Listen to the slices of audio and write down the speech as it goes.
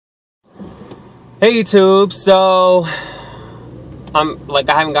Hey YouTube, so I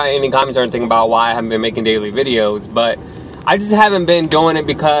haven't gotten any comments or anything about why I haven't been making daily videos, but I just haven't been doing it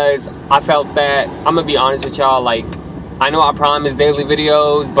because I felt that, I'm gonna be honest with y'all, like, I know I promised daily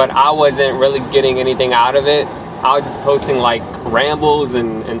videos, but I wasn't really getting anything out of it. I was just posting like rambles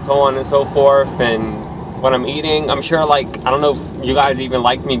and so on and so forth, and what I'm eating. I'm sure, like, I don't know if you guys even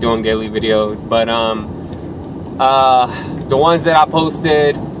like me doing daily videos, but the ones that I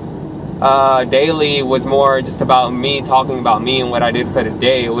posted daily was more just about me, talking about me and what I did for the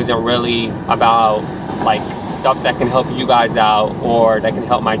day. It wasn't really about like stuff that can help you guys out or that can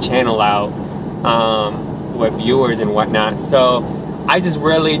help my channel out with viewers and whatnot. So I just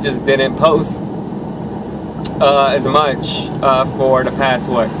really just didn't post as much for the past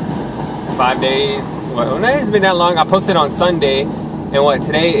 5 days. Well, it hasn't been that long. I posted on Sunday, and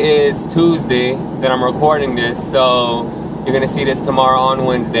today is Tuesday that I'm recording this, so you're gonna see this tomorrow on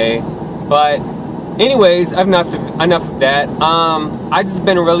Wednesday. But anyways, enough of that. I just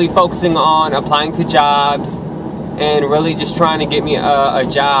been really focusing on applying to jobs and really just trying to get me a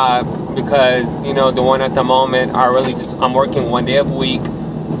job, because, you know, the one at the moment, I'm working 1 day a week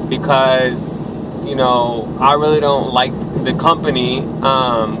because, you know, I really don't like the company.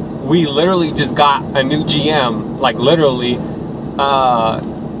 We literally just got a new GM, like literally,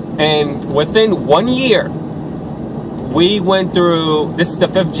 and within 1 year, we went through, this is the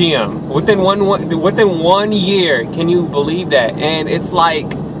 5th GM, within one year. Can you believe that? And it's like,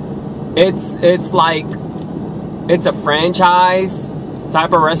 it's a franchise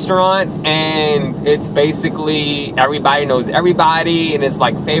type of restaurant, and it's basically everybody knows everybody, and it's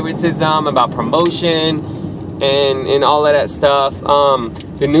like favoritism about promotion and all of that stuff.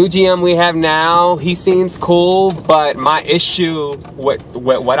 The new GM we have now, he seems cool, but my issue with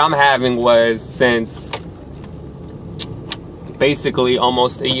what I'm having was, since basically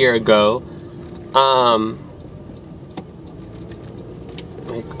almost a year ago,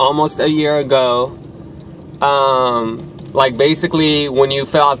 like basically when you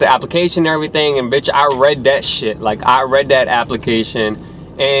fill out the application and everything, and bitch, I read that shit. Like, I read that application,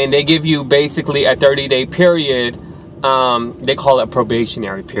 and they give you basically a 30-day period. They call it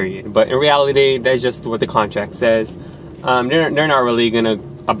probationary period, but in reality, that's just what the contract says. They're not really gonna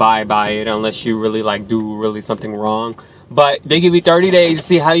abide by it unless you really do something wrong. But they give you 30 days to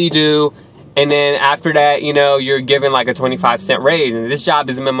see how you do, and then after that, you know, you're given like a 25-cent raise. And this job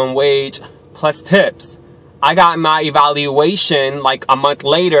is minimum wage plus tips. I got my evaluation like a month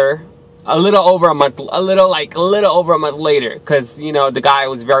later, a little over a month later, because, you know, the guy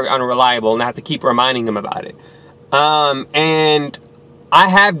was very unreliable, and I have to keep reminding him about it. And I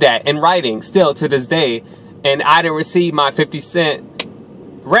have that in writing still to this day, and I didn't receive my 50-cent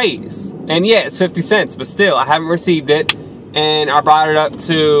raise. And yeah, it's 50 cents, but still, I haven't received it. And I brought it up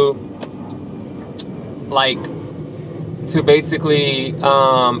to basically,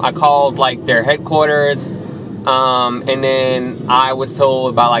 I called like their headquarters, and then I was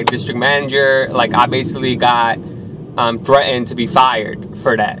told by like district manager, like I basically got threatened to be fired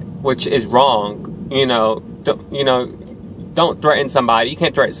for that, which is wrong. You know, don't threaten somebody. You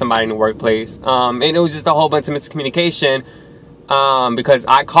can't threaten somebody in the workplace. And it was just a whole bunch of miscommunication. Because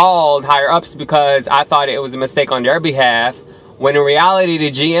I called higher ups because I thought it was a mistake on their behalf, when in reality the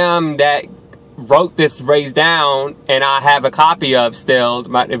GM that wrote this raise down, and I have a copy of still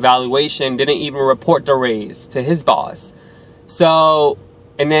my evaluation, didn't even report the raise to his boss. So,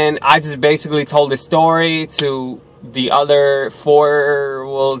 and then I just basically told the story to the other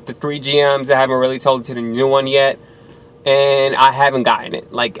the 3 GMs. I haven't really told it to the new one yet, and I haven't gotten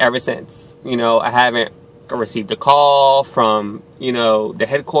it like ever since. You know, I haven't received a call from, you know, the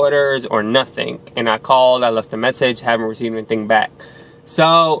headquarters or nothing. And I called, I left a message, haven't received anything back.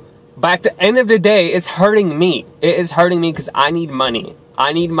 So, but at the end of the day, it's hurting me. It is hurting me because I need money.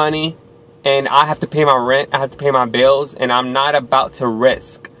 I need money, and I have to pay my rent, I have to pay my bills, and I'm not about to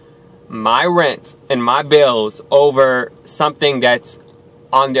risk my rent and my bills over something that's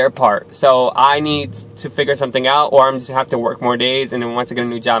on their part. So I need to figure something out, or I'm just gonna have to work more days, and then once I get a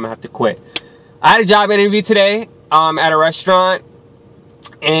new job, I have to quit. I had a job interview today at a restaurant,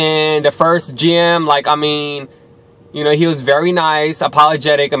 and the first GM, like, I mean, you know, he was very nice,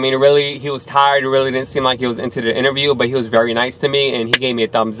 apologetic. I mean, really, he was tired. It really didn't seem like he was into the interview, but he was very nice to me, and he gave me a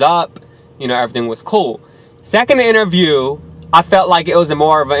thumbs up. You know, everything was cool. Second interview, I felt like it was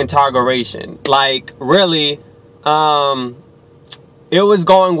more of an interrogation. Like, really, it was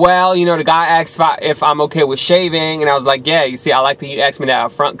going well. You know, the guy asked if I'm okay with shaving, and I was like, yeah. You see, I like that you asked me that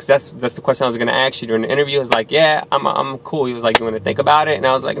up front, because that's the question I was going to ask you during the interview. I was like, yeah, I'm cool. He was like, you want to think about it? And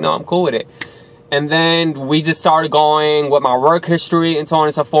I was like, no, I'm cool with it. And then we just started going with my work history and so on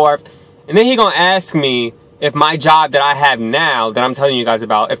and so forth. And then he gonna ask me if my job that I have now, that I'm telling you guys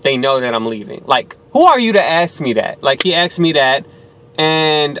about, if they know that I'm leaving. Like, who are you to ask me that? Like, he asked me that,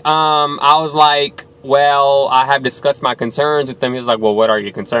 and I was like, well, I have discussed my concerns with them. He was like, well, what are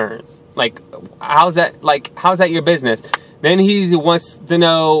your concerns? Like, how's that your business? Then he wants to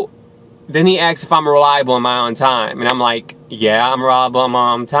know, then he asks if I'm reliable and am I on time? And I'm like, yeah, I'm reliable, I'm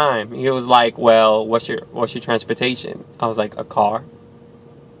on time. He was like, well, what's your transportation? I was like, a car.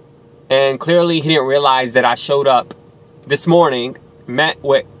 And clearly he didn't realize that I showed up this morning, met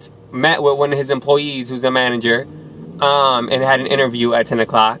with one of his employees who's a manager, and had an interview at 10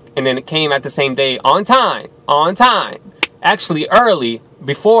 o'clock. And then it came at the same day on time. Actually early,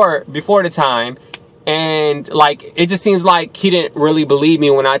 before the time. And like, it just seems like he didn't really believe me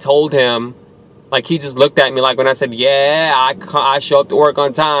when I told him. Like, he just looked at me like when I said, yeah, I show up to work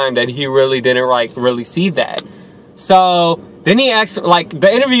on time, that he really didn't like really see that. So then he asked, like,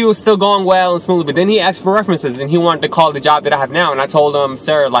 the interview was still going well and smoothly, but then he asked for references, and he wanted to call the job that I have now. And I told him,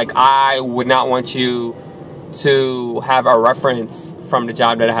 sir, like, I would not want you to have a reference from the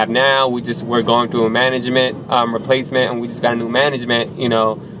job that I have now. We're going through a management replacement, and we just got a new management, you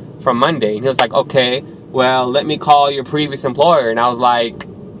know, from Monday. And he was like, okay, well, let me call your previous employer. And I was like,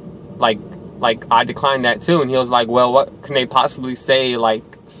 I declined that too. And he was like, well, what can they possibly say, like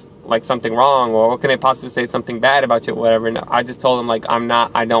something wrong, or what can they possibly say something bad about you or whatever? And I just told him, like,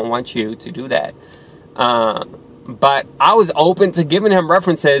 I don't want you to do that. But I was open to giving him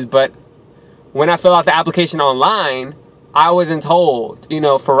references, but when I fill out the application online, I wasn't told, you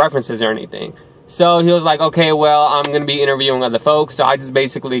know, for references or anything. So he was like, okay, well, I'm going to be interviewing other folks. So I just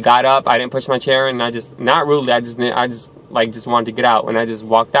basically got up, I didn't push my chair, and I just, not rudely, I just wanted to get out, and I just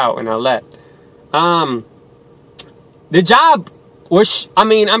walked out and I left. The job, which, I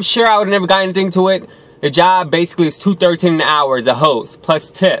mean, I'm sure I would have never got anything to it. The job basically is $2.13 an hour as a host,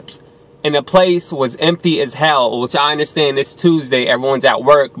 plus tips. And the place was empty as hell, which I understand it's Tuesday, everyone's at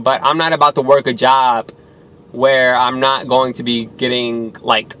work, but I'm not about to work a job where I'm not going to be getting,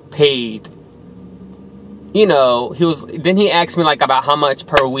 like, paid. You know, then he asked me, like, about how much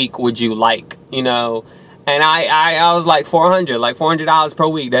per week would you like, you know? And I was like, $400 per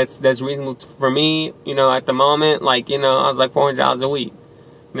week. That's reasonable for me, you know, at the moment. Like, you know, I was like, $400 a week.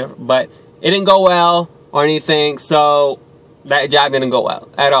 You know, but it didn't go well or anything, so that job didn't go well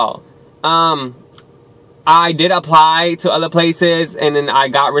at all. I did apply to other places, and then I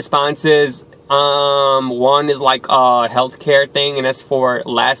got responses. One is like a healthcare thing, and that's for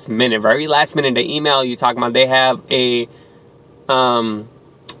last minute, very last minute. They email you talking about they have a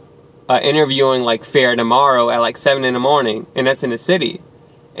interviewing like fair tomorrow at like 7 in the morning, and that's in the city.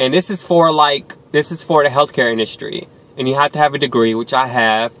 And this is for the healthcare industry, and you have to have a degree, which I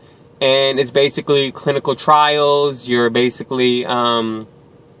have, and it's basically clinical trials. You're basically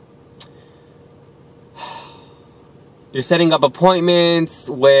you're setting up appointments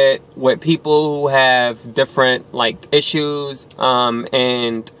with people who have different like issues,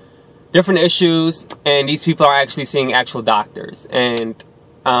 and these people are actually seeing actual doctors, and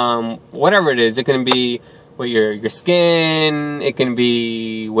whatever it is, it can be with your skin, it can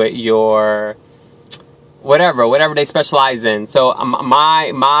be with your whatever they specialize in. So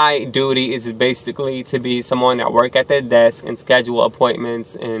my duty is basically to be someone that work at the desk and schedule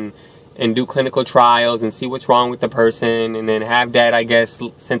appointments and do clinical trials and see what's wrong with the person, and then have that, I guess,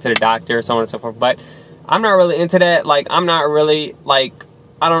 sent to the doctor, so on and so forth. But I'm not really into that. Like, I'm not really, like,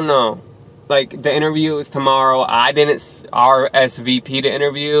 I don't know. Like, the interview is tomorrow. I didn't RSVP the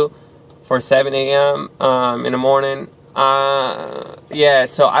interview for 7 a.m. In the morning. Yeah,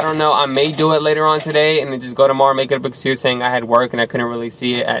 so I don't know. I may do it later on today and then just go tomorrow, make it up excuse saying I had work and I couldn't really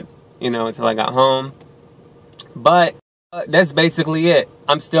see it until I got home. But that's basically it.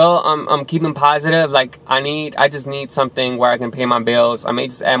 I'm keeping positive. Like, I just need something where I can pay my bills. I may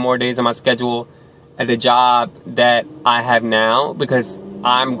just add more days on my schedule at the job that I have now, because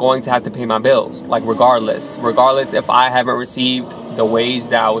I'm going to have to pay my bills, like, regardless if I haven't received the wage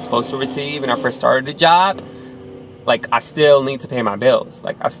that I was supposed to receive when I first started the job. Like, I still need to pay my bills.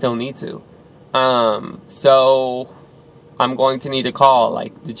 Like, I still need to. So I'm going to need to call,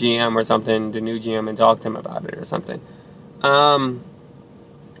 like, the GM or something, the new GM, and talk to him about it or something.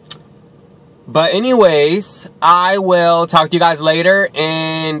 But anyways, I will talk to you guys later.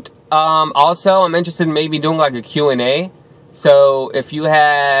 And also, I'm interested in maybe doing like a Q&A. So if you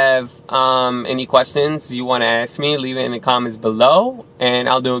have any questions you want to ask me, leave it in the comments below, and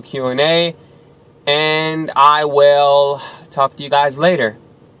I'll do a Q&A. And I will talk to you guys later.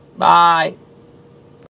 Bye.